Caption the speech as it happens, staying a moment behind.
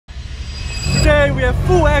Today we have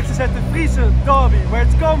full access at the Friese derby, where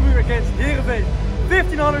it's cambuur against heerenveen.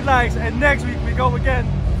 1500 likes, and next week we go again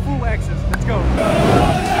full access. Let's go.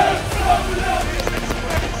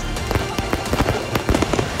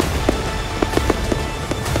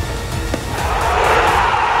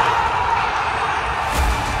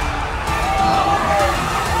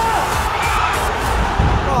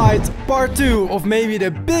 Part 2 of maybe the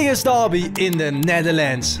biggest derby in the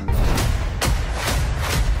Netherlands.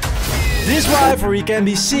 This rivalry can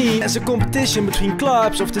be seen as a competition between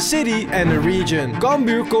clubs of the city and the region.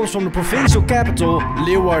 Cambuur comes from the provincial capital,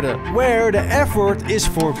 Leeuwarden, where the effort is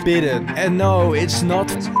forbidden. And no, it's not,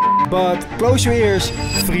 but close your ears,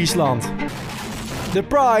 Friesland. The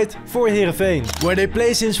pride for Heerenveen, where they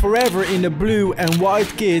play since forever in the blue and white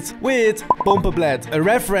kit with Pompenblad, a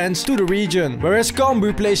reference to the region, whereas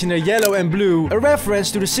Cambuur plays in the yellow and blue, a reference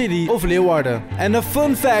to the city of Leeuwarden. And a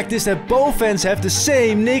fun fact is that both fans have the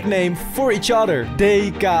same nickname for each other,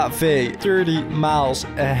 DKV, 30 miles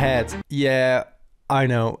ahead. Yeah, I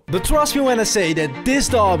know. But trust me when I say that this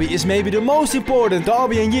derby is maybe the most important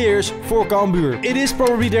derby in years for Cambuur. It is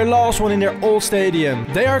probably their last one in their old stadium.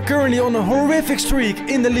 They are currently on a horrific streak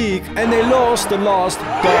in the league and they lost the last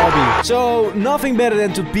derby. So nothing better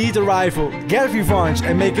than to beat the rival, get revenge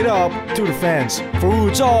and make it up to the fans. For who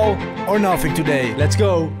it's all or nothing today. Let's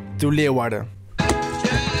go to Leeuwarden.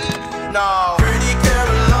 No.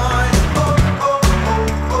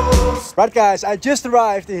 Right guys, I just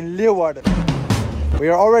arrived in Leeuwarden. We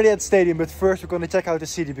are already at the stadium, but first we're gonna check out the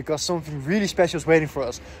city because something really special is waiting for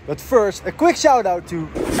us. But first, a quick shout out to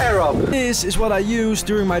Arab. This is what I use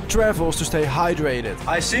during my travels to stay hydrated.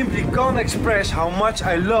 I simply can't express how much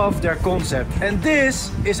I love their concept. And this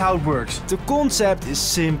is how it works. The concept is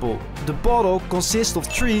simple. The bottle consists of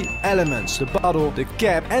 3 elements: the bottle, the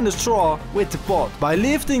cap and the straw with the pot. By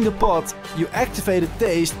lifting the pot, you activate a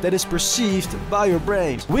taste that is perceived by your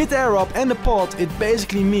brain. With Arab and the pot, it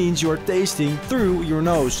basically means you are tasting through your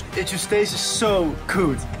nose. It just tastes so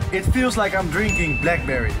good. It feels like I'm drinking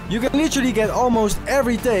blackberry. You can literally get almost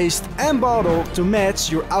every taste and bottle to match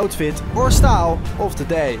your outfit or style of the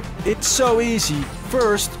day. It's so easy.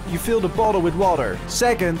 First, you fill the bottle with water.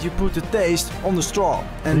 Second, you put the taste on the straw.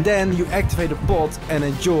 And then you activate the pot and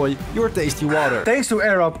enjoy your tasty water. Thanks to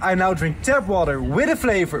Arab, I now drink tap water with a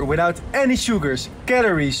flavor without any sugars,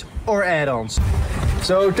 calories or add-ons.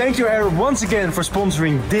 So thank you Arab once again for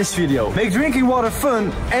sponsoring this video. Make drinking water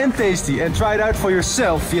fun and tasty and try it out for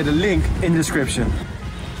yourself via the link in the description.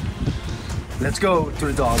 Let's go to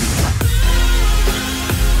the derby.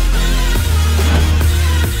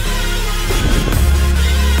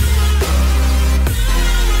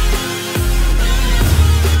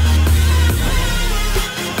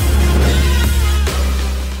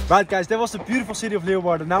 Right guys, that was the beautiful city of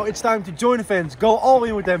Leeuwarden. Now it's time to join the fans, go all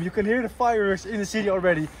in with them. You can hear the fireworks in the city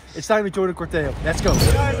already. It's time to join the corteo. Let's go.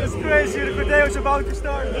 Guys, it's crazy, the corteo is about to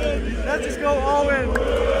start. Let's just go all in.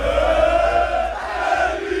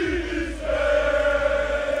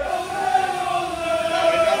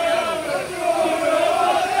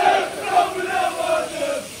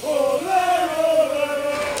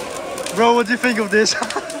 Bro, what do you think of this?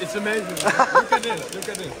 It's amazing. Look at this, look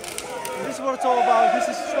at this. This is what it's all about. This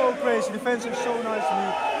is so crazy. The fans are so nice to me.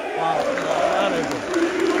 Wow.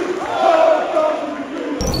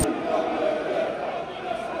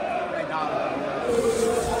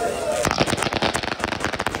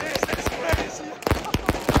 This is crazy.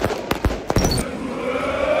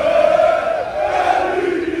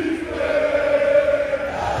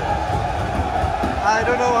 I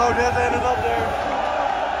don't know how that ended up there.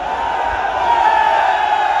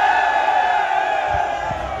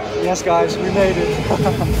 Yes guys, we made it.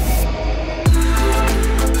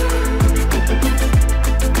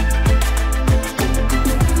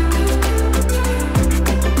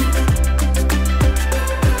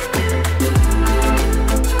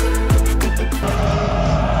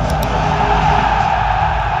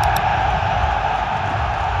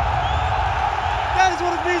 That is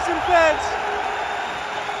what it means to the fans.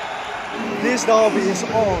 This derby is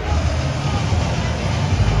on.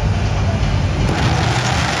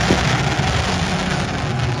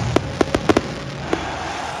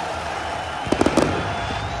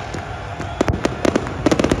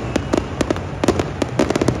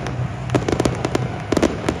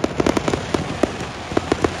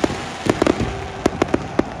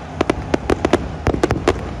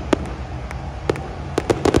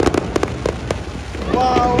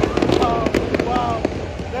 Wow, wow, wow,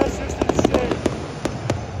 that's just insane.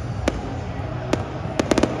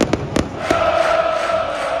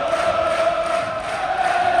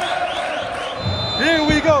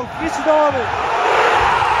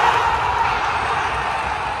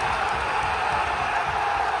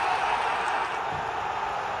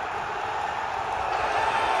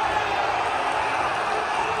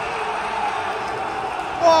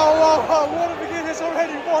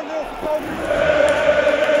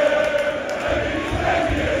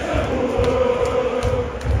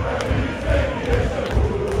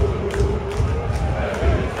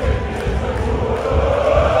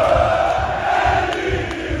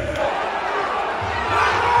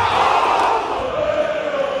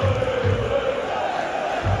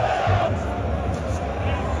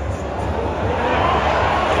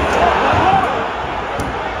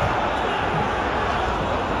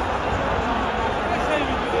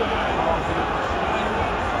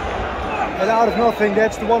 And out of nothing,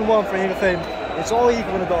 that's the 1-1 for Heerenveen. It's all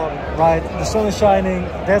equal in the derby. Right, the sun is shining,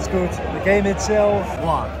 that's good. The game itself,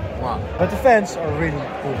 Wow. but the fans are really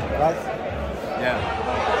good, right? Yeah.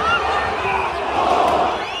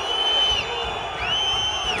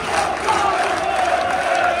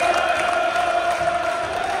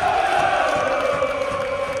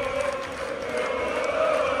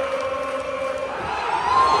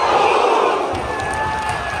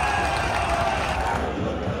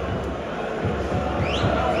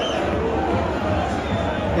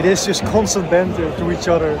 It is just constant banter to each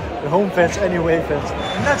other, the home fans and the away fans.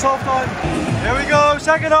 And that's half time. Here we go,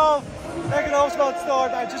 second half. Second half's about to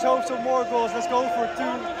start. I just hope some more goals. Let's go for 2-2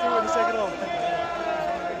 in the second half.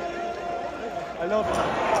 I love it.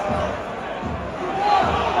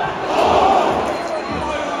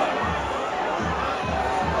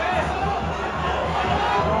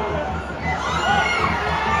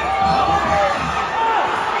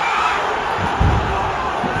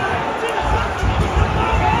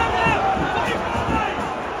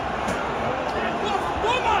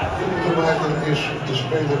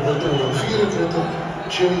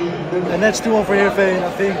 And that's 2-1 for Heerenveen.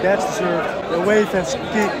 I think that's deserved. The away fans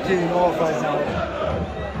kicking off right now.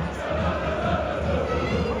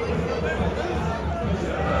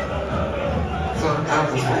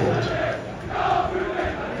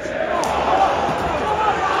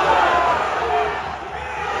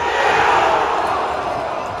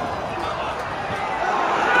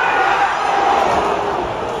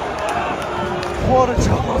 What a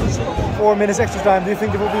chance! 4 minutes extra time. Do you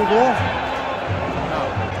think there will be a goal?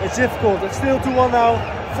 No. It's difficult. It's still 2-1 now.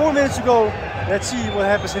 4 minutes to go. Let's see what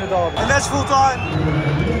happens in the derby. And that's full time.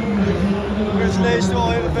 Congratulations to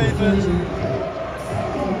all Heerenveen fans.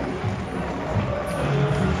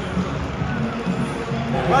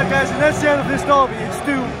 Right guys, and that's the end of this derby. It's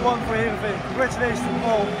 2-1 for Heerenveen. Congratulations to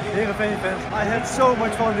all Heerenveen fans. I had so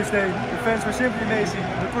much fun this day. The fans were simply amazing.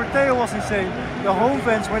 The corteo was insane. The home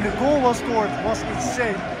fans, when the goal was scored, was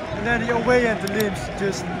insane. And then the away and the limbs,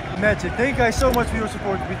 just magic. Thank you guys so much for your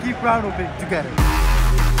support. We keep ground hopping together.